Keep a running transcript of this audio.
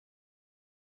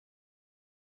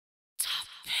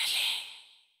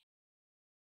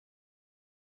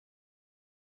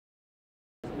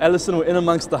Alison, we're in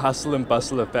amongst the hustle and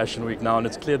bustle of Fashion Week now, and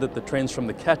it's clear that the trends from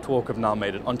the catwalk have now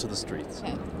made it onto the streets.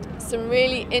 Okay. Some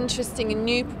really interesting and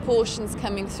new proportions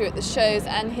coming through at the shows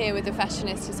and here with the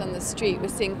fashionistas on the street. We're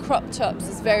seeing crop tops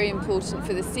is very important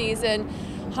for the season,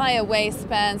 higher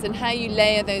waistbands, and how you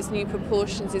layer those new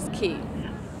proportions is key.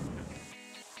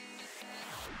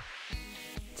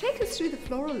 Take us through the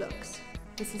floral looks.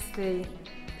 This is the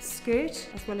skirt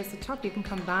as well as the top. You can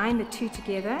combine the two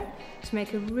together to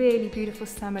make a really beautiful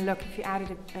summer look if you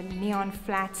added a neon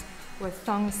flat or a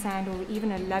thong sandal or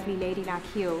even a lovely ladylike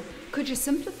heel. Could you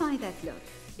simplify that look?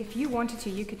 If you wanted to,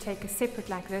 you could take a separate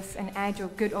like this and add your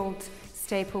good old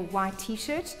staple white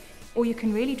t-shirt, or you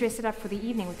can really dress it up for the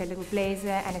evening with a little blazer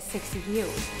and a sexy heel.